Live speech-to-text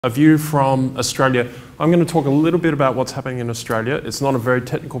A view from Australia. I'm going to talk a little bit about what's happening in Australia. It's not a very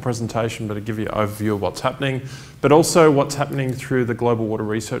technical presentation, but to give you an overview of what's happening, but also what's happening through the Global Water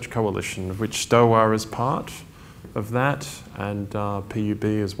Research Coalition, of which STOWA is part of that, and PUB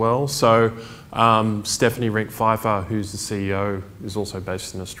as well. So Stephanie Rink-Pfeiffer, who's the CEO, is also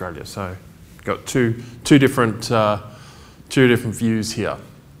based in Australia. So got two different views here.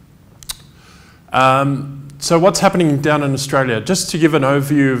 So what's happening down in Australia? Just to give an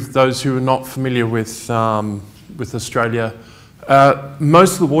overview of those who are not familiar with Australia,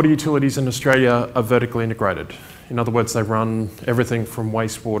 most of the water utilities in Australia are vertically integrated. In other words, they run everything from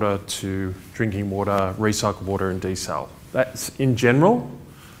wastewater to drinking water, recycled water and desal. That's in general.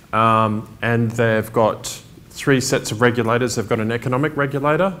 And they've got three sets of regulators. They've got an economic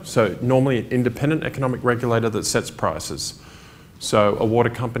regulator, so normally an independent economic regulator that sets prices. So a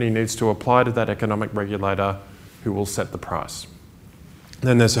water company needs to apply to that economic regulator who will set the price.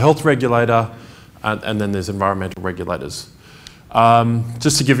 Then there's a health regulator and then there's environmental regulators.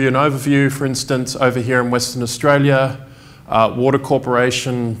 Just to give you an overview, for instance, over here in Western Australia, Water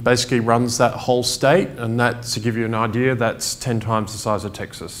Corporation basically runs that whole state, and that, to give you an idea, that's 10 times the size of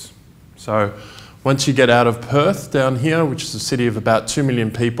Texas. So once you get out of Perth down here, which is a city of about 2 million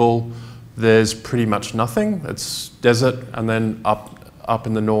people, there's pretty much nothing. It's desert, and then up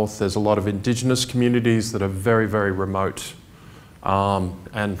in the north there's a lot of indigenous communities that are very, very remote,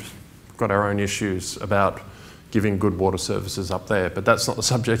 and got our own issues about giving good water services up there, but that's not the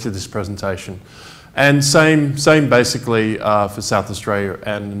subject of this presentation. And same basically for South Australia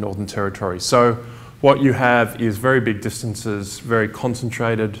and the Northern Territory. So what you have is very big distances, very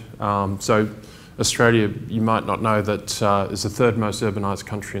concentrated. So Australia, you might not know that is the third most urbanised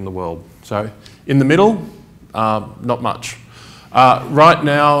country in the world. So in the middle, not much. Right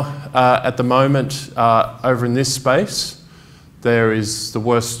now, at the moment, over in this space, there is the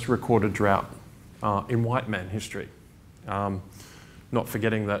worst recorded drought in white man history. Not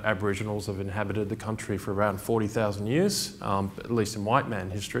forgetting that Aboriginals have inhabited the country for around 40,000 years, but at least in white man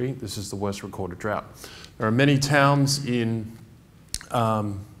history, this is the worst recorded drought. There are many towns in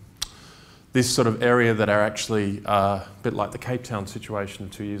this sort of area that are actually a bit like the Cape Town situation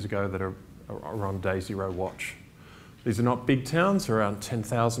 2 years ago that are on day zero watch. These are not big towns, around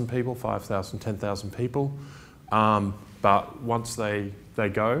 10,000 people, 5,000, 10,000 people. But once they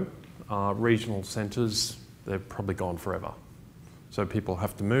go, regional centres, they're probably gone forever. So people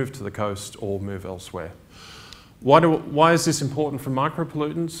have to move to the coast or move elsewhere. Why is this important for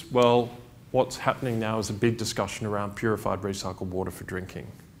micropollutants? Well, what's happening now is a big discussion around purified recycled water for drinking,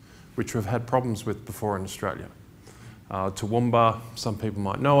 which we've had problems with before in Australia. Toowoomba, some people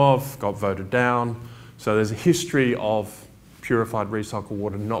might know of, got voted down. So there's a history of purified recycled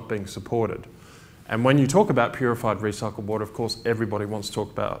water not being supported. And when you talk about purified recycled water, of course, everybody wants to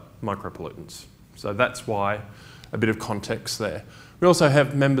talk about micropollutants. So that's why a bit of context there. We also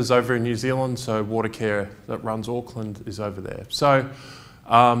have members over in New Zealand, so Watercare that runs Auckland is over there. So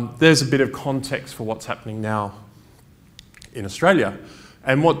there's a bit of context for what's happening now in Australia.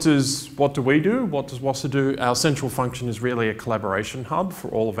 And what do we do? What does WASA do? Our central function is really a collaboration hub for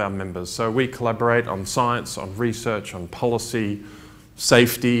all of our members. So we collaborate on science, on research, on policy,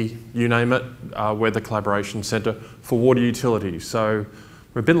 safety, you name it. We're the collaboration centre for water utilities. So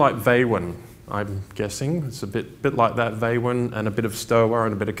we're a bit like VAWIN, I'm guessing. It's a bit like that, VAWIN, and a bit of STOWA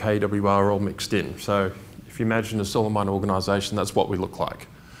and a bit of KWR all mixed in. So if you imagine a silver mine organisation, that's what we look like.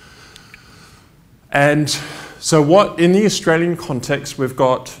 And so in the Australian context, we've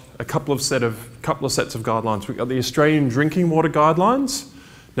got a couple of sets of guidelines. We've got the Australian Drinking Water Guidelines.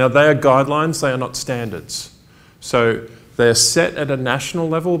 Now they are guidelines, they are not standards. So they're set at a national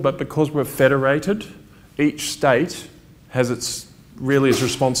level, but because we're federated, each state really is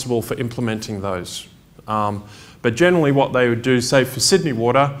responsible for implementing those. But generally what they would do, say for Sydney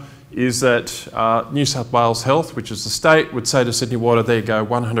Water, is that New South Wales Health, which is the state, would say to Sydney Water, there you go,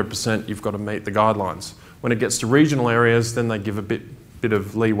 100%, you've got to meet the guidelines. When it gets to regional areas, then they give a bit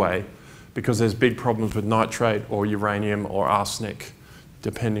of leeway because there's big problems with nitrate or uranium or arsenic,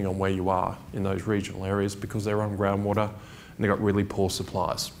 depending on where you are in those regional areas because they're on groundwater and they've got really poor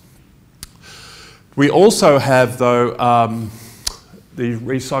supplies. We also have, though, the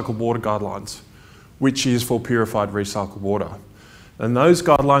Recycled Water Guidelines, which is for purified recycled water. And those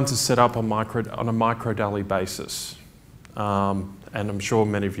guidelines are set up on a microdally basis. And I'm sure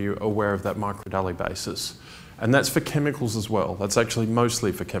many of you are aware of that microdally basis. And that's for chemicals as well. That's actually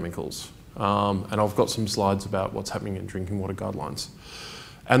mostly for chemicals. And I've got some slides about what's happening in drinking water guidelines.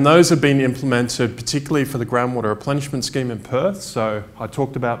 And those have been implemented particularly for the groundwater replenishment scheme in Perth. So I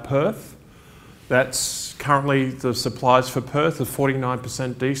talked about Perth. That's currently the supplies for Perth are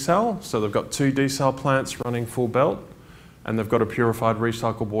 49% desal, so they've got 2 desal plants running full belt, and they've got a purified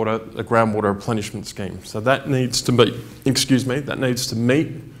recycled water, a groundwater replenishment scheme. So that needs to meet, that needs to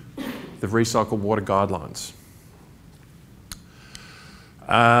meet the recycled water guidelines.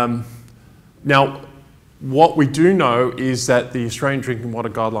 Now, what we do know is that the Australian drinking water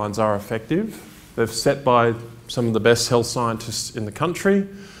guidelines are effective. They're set by some of the best health scientists in the country.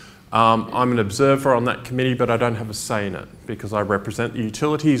 I'm an observer on that committee, but I don't have a say in it because I represent the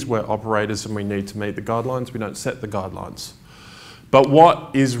utilities. We're operators and we need to meet the guidelines. We don't set the guidelines. But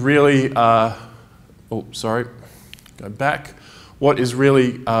what is really, what is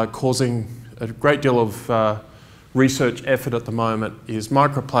really causing a great deal of research effort at the moment is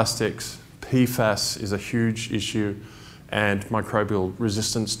microplastics. PFAS is a huge issue, and microbial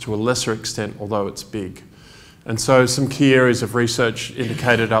resistance to a lesser extent, although it's big. And so some key areas of research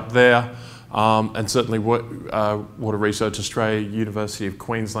indicated up there, and certainly Water Research Australia, University of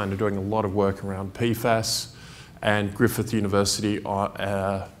Queensland are doing a lot of work around PFAS, and Griffith University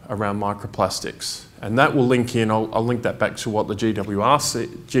around microplastics. And that will link in, I'll link that back to what the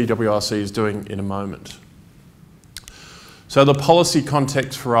GWRC is doing in a moment. So the policy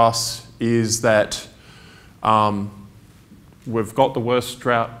context for us is that we've got the worst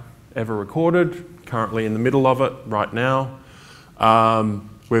drought ever recorded, currently in the middle of it right now.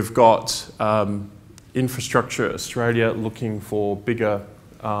 We've got Infrastructure Australia looking for bigger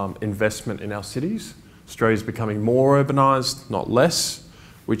investment in our cities. Australia's becoming more urbanised, not less,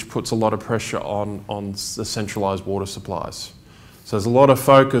 which puts a lot of pressure on the centralised water supplies. So there's a lot of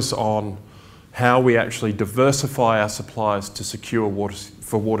focus on how we actually diversify our supplies to secure water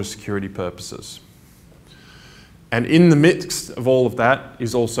for water security purposes. And in the midst of all of that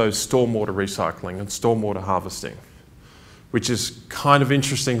is also stormwater recycling and stormwater harvesting, which is kind of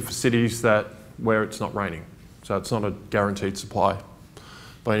interesting for cities where it's not raining. So it's not a guaranteed supply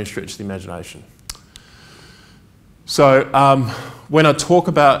by any stretch of the imagination. So when I talk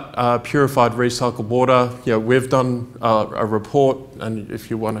about purified recycled water, we've done a report, and if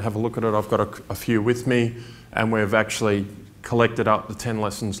you want to have a look at it, I've got a few with me, and we've actually collected up the 10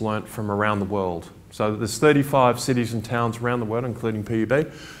 lessons learnt from around the world. So there's 35 cities and towns around the world, including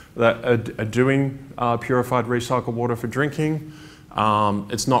PUB, that are doing purified recycled water for drinking.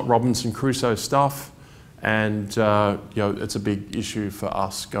 It's not Robinson Crusoe stuff, and it's a big issue for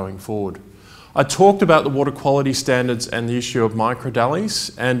us going forward. I talked about the water quality standards and the issue of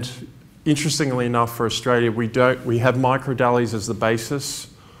microdallies, and interestingly enough for Australia, we have microdallies as the basis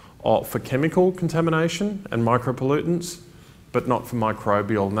for chemical contamination and micropollutants, but not for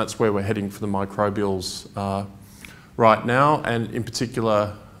microbial, and that's where we're heading for the microbials right now. And in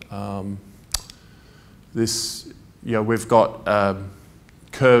particular, we've got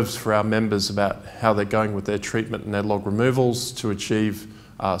curves for our members about how they're going with their treatment and their log removals to achieve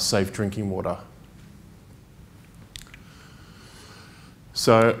safe drinking water.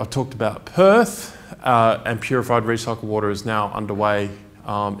 So I've talked about Perth, and purified recycled water is now underway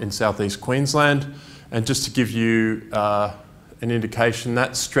in southeast Queensland. And just to give you an indication,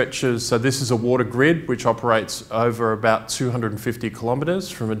 that stretches, so this is a water grid which operates over about 250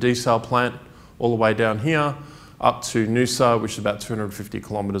 kilometres from a desal plant all the way down here up to Noosa, which is about 250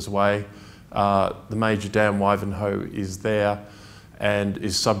 kilometres away. The major dam, Wivenhoe, is there and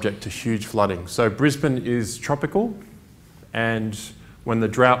is subject to huge flooding. So Brisbane is tropical, and when the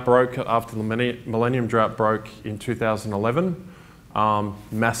drought broke, after the Millennium Drought broke in 2011,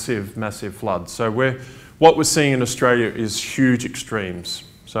 massive, massive floods. So what we're seeing in Australia is huge extremes.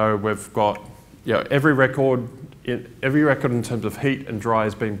 So we've got every record in terms of heat and dry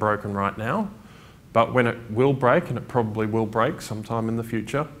has been broken right now, but when it will break, and it probably will break sometime in the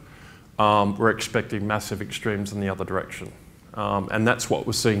future, we're expecting massive extremes in the other direction. And that's what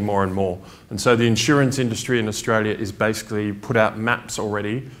we're seeing more and more. And so the insurance industry in Australia is basically put out maps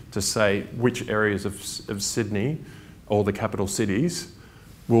already to say which areas of Sydney or the capital cities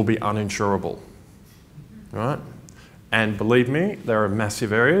will be uninsurable, right? And believe me, there are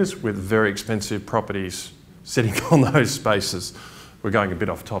massive areas with very expensive properties sitting on those spaces. We're going a bit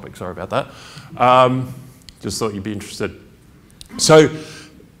off topic, sorry about that. Just thought you'd be interested. So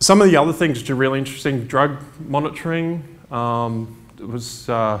some of the other things which are really interesting, drug monitoring. I'm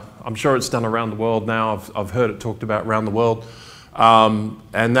sure it's done around the world now. I've heard it talked about around the world.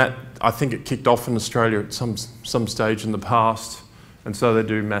 And that, I think it kicked off in Australia at some stage in the past. And so they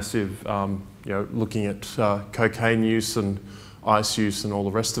do massive, looking at cocaine use and ice use and all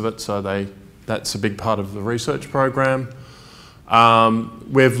the rest of it. So that's a big part of the research program.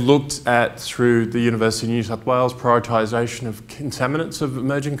 We've looked at, through the University of New South Wales, prioritisation of contaminants of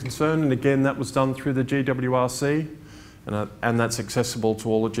emerging concern, and again that was done through the GWRC, and that's accessible to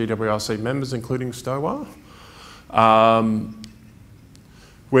all the GWRC members, including STOWA.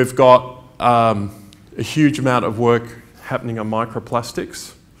 We've got a huge amount of work happening on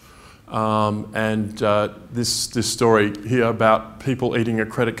microplastics, and this story here about people eating a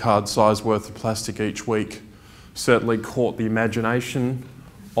credit card size worth of plastic each week certainly caught the imagination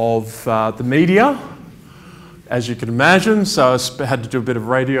of the media, as you can imagine. So I had to do a bit of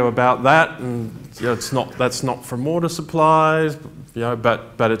radio about that, and you know, that's not from water supplies, you know,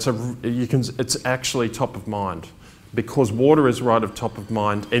 but it's actually top of mind. Because water is right at top of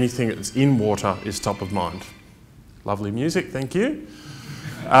mind, anything that's in water is top of mind. Lovely music, thank you.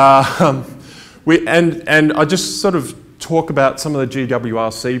 And I just sort of talk about some of the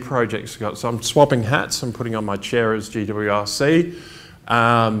GWRC projects. So I'm swapping hats, I'm putting on my chair as GWRC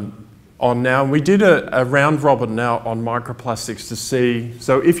on now. We did a round robin now on microplastics to see,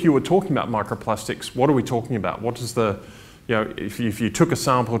 so if you were talking about microplastics, what are we talking about? What is the, you know, if you took a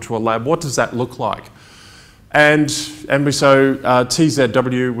sample to a lab, what does that look like?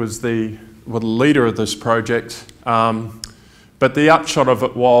 TZW was the leader of this project, but the upshot of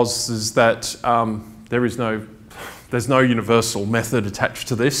it is that there's no universal method attached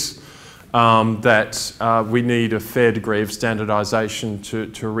to this, that we need a fair degree of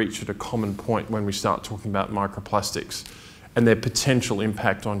standardisation to reach at a common point when we start talking about microplastics and their potential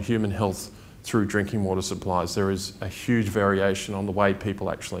impact on human health through drinking water supplies. There is a huge variation on the way people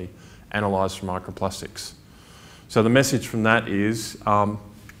actually analyse for microplastics. So the message from that is,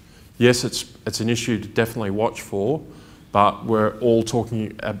 yes, it's an issue to definitely watch for, but we're all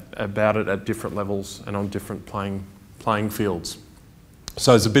talking about it at different levels and on different playing fields.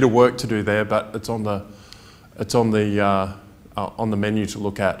 So there's a bit of work to do there, but it's on the menu to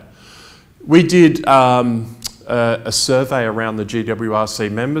look at. We did a survey around the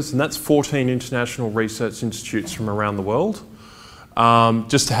GWRC members, and that's 14 international research institutes from around the world.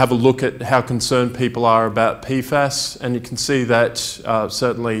 Just to have a look at how concerned people are about PFAS, and you can see that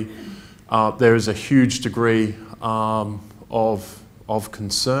certainly there is a huge degree of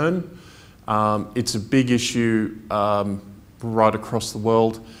concern. It's a big issue right across the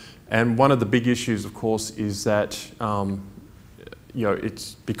world, and one of the big issues, of course, is that you know,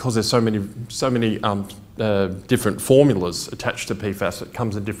 it's because there's so many different formulas attached to PFAS. It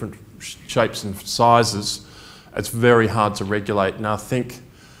comes in different shapes and sizes. It's very hard to regulate, and I think,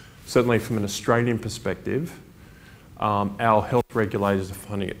 certainly from an Australian perspective, our health regulators are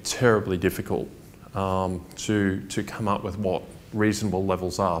finding it terribly difficult to come up with what reasonable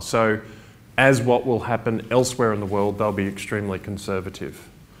levels are. So, as what will happen elsewhere in the world, they'll be extremely conservative.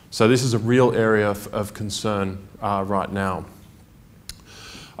 So this is a real area of concern right now.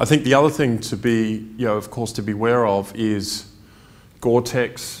 I think the other thing to be, you know, of course, to be aware of is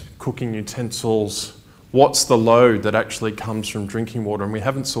Gore-Tex, cooking utensils. What's the load that actually comes from drinking water? And we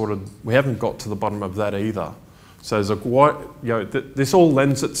haven't got to the bottom of that either. So there's this all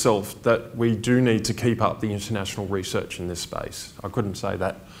lends itself that we do need to keep up the international research in this space. I couldn't say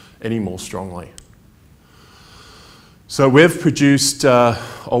that any more strongly. So we've produced, or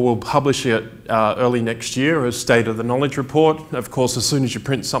we'll publish it early next year, a State of the Knowledge report. Of course, as soon as you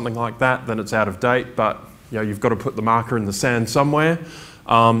print something like that, then it's out of date, but you know, you've got to put the marker in the sand somewhere.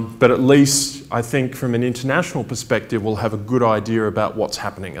 But at least, I think from an international perspective, we'll have a good idea about what's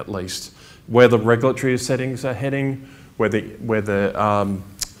happening at least. Where the regulatory settings are heading, where the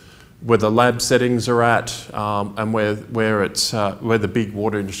lab settings are at, and where the big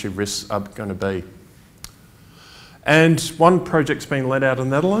water industry risks are going to be. And one project's been led out in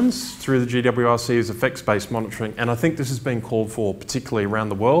the Netherlands through the GWRC is effects-based monitoring, and I think this has been called for particularly around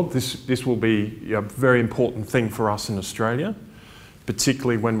the world. This will be a very important thing for us in Australia,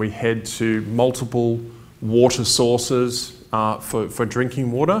 particularly when we head to multiple water sources for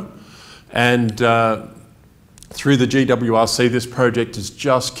drinking water. And through the GWRC, this project is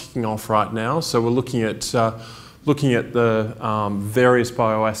just kicking off right now. So we're looking at the various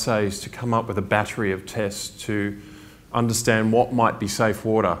bioassays to come up with a battery of tests to understand what might be safe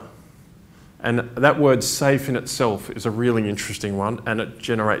water. And that word safe in itself is a really interesting one, and it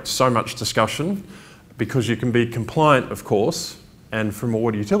generates so much discussion because you can be compliant, of course, and from a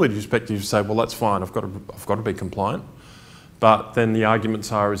water utility perspective, you say, well, that's fine, I've got to be compliant. But then the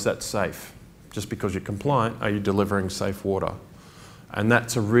arguments are, is that safe? Just because you're compliant, are you delivering safe water? And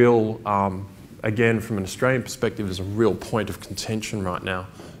that's a real, again, from an Australian perspective, is a real point of contention right now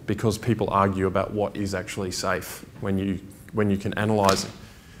because people argue about what is actually safe when you can analyse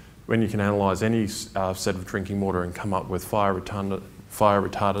when you can analyse any set of drinking water and come up with fire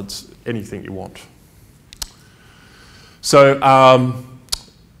retardants, anything you want. So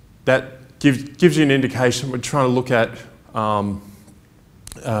that gives you an indication. We're trying to look at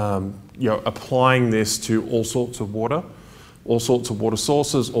applying this to all sorts of water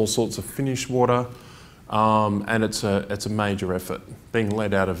sources, all sorts of finished water, and it's a major effort being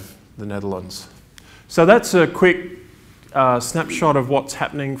led out of the Netherlands. So that's a quick snapshot of what's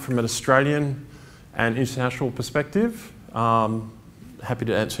happening from an Australian and international perspective. Happy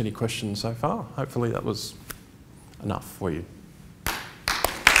to answer any questions so far. Hopefully that was enough for you.